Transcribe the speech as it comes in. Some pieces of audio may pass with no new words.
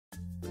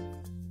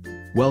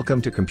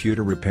Welcome to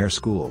Computer Repair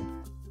School.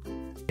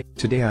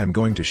 Today I am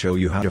going to show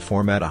you how to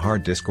format a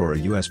hard disk or a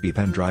USB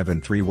pen drive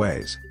in 3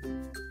 ways.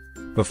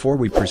 Before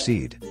we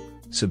proceed,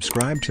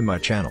 subscribe to my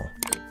channel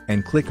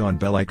and click on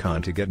bell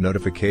icon to get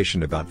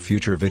notification about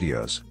future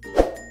videos.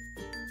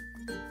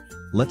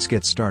 Let's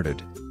get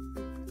started.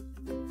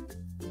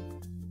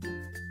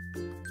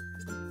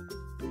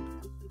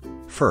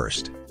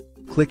 First,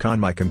 click on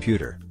My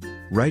Computer.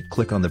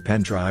 Right-click on the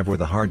pen drive or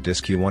the hard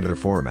disk you want to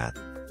format.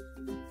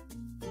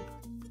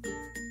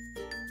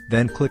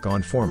 Then click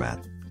on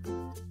Format.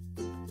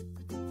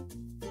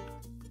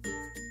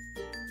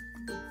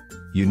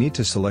 You need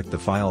to select the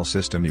file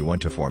system you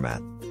want to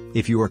format.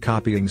 If you are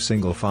copying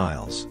single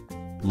files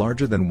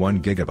larger than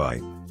 1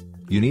 GB,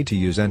 you need to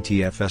use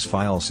NTFS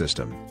file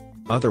system.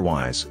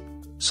 Otherwise,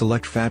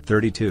 select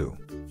FAT32.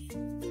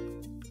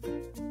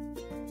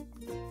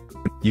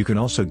 You can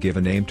also give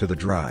a name to the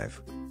drive.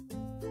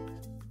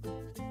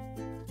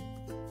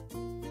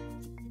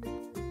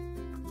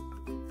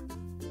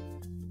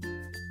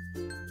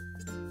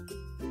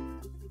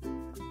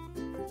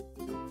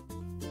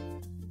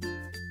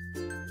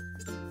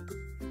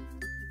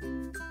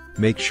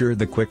 Make sure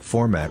the Quick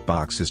Format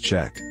box is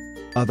checked,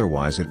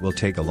 otherwise it will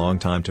take a long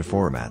time to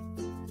format.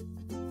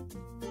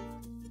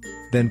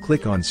 Then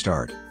click on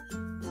Start.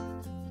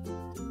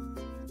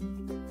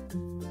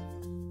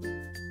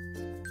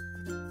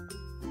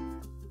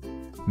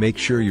 Make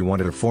sure you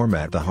want to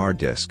format the hard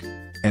disk,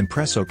 and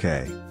press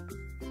OK.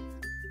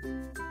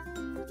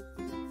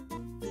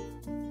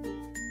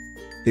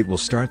 It will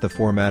start the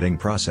formatting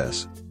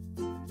process.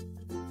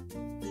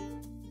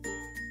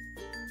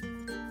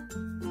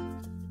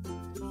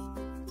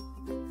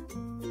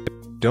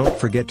 Don't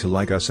forget to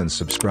like us and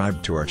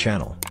subscribe to our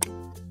channel.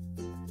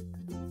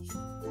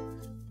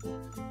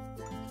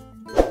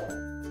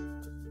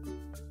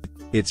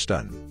 It's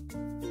done.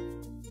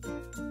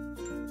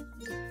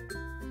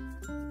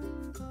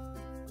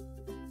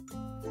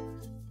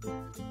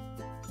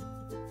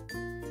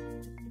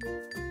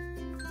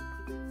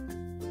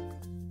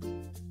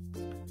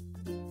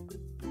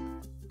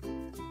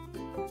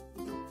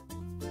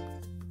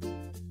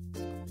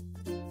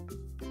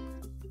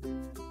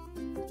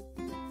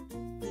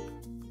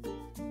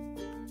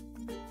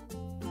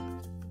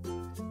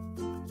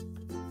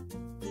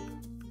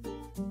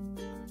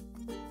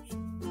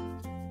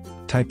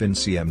 Type in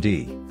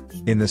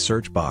CMD in the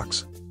search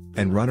box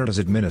and run it as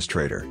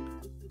administrator.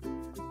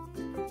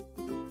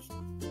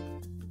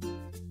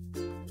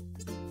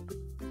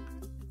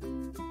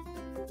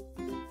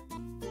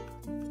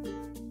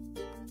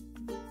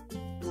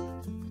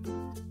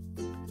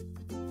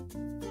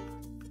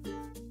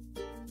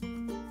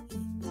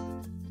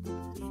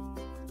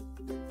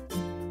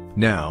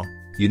 Now,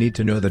 you need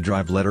to know the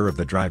drive letter of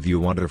the drive you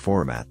want to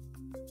format.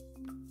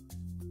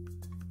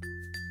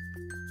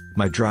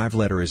 My drive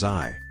letter is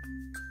I.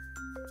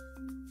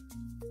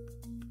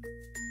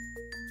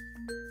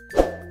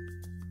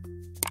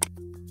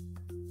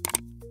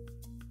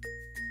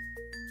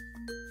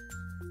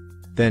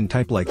 Then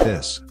type like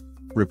this.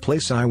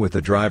 Replace I with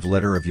the drive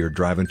letter of your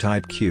drive and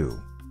type Q.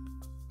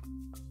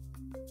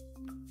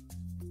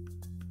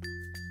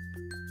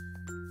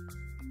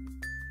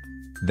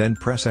 Then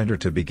press Enter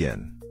to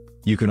begin.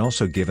 You can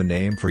also give a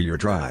name for your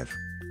drive.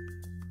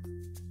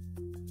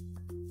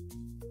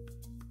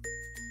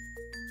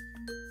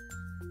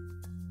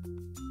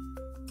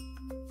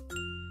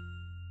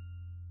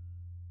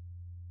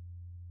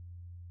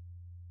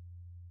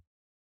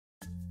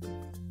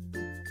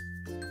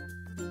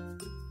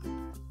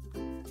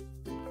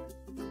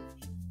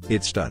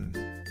 It's done.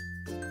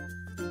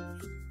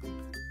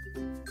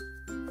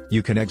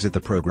 You can exit the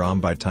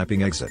program by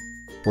typing exit,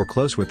 or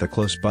close with the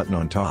close button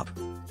on top.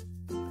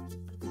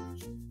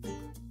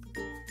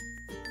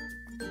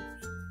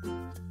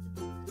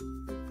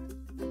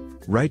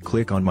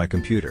 Right-click on My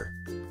Computer,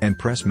 and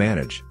press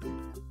Manage.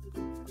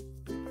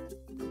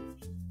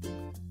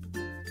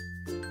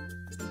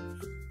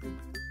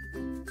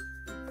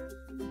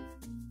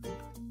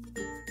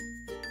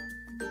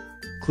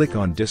 Click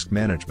on Disk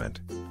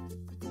Management.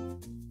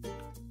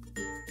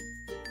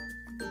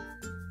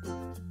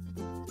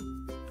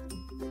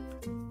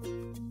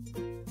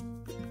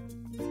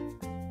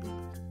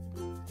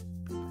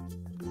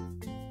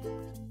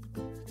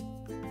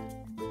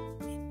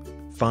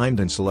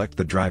 Find and select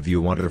the drive you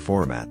want to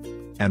format,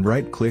 and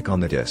right-click on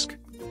the disk.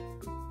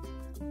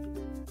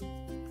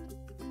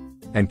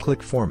 And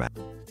click Format.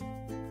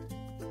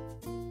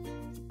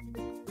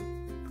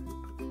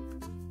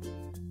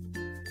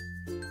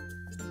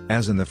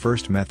 As in the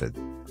first method,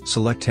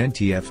 select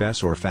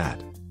NTFS or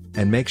FAT,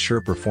 and make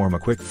sure Perform a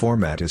Quick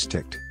Format is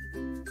ticked.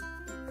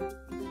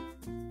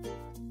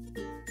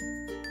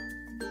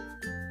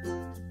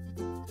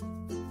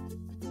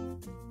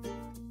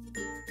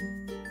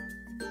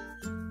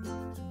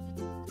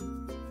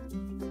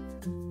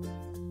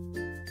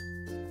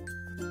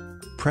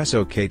 Press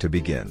OK to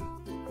begin.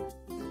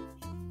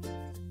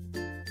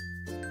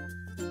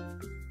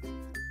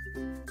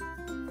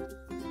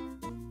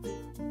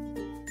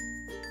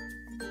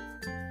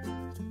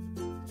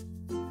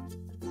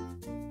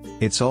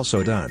 It's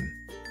also done.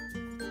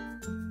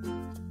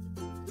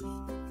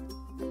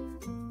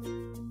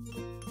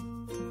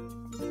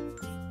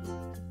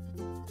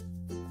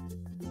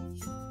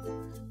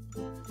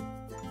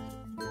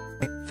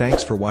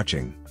 Thanks for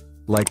watching.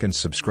 Like and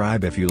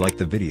subscribe if you like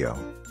the video.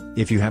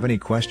 If you have any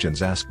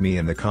questions, ask me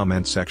in the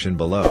comment section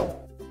below.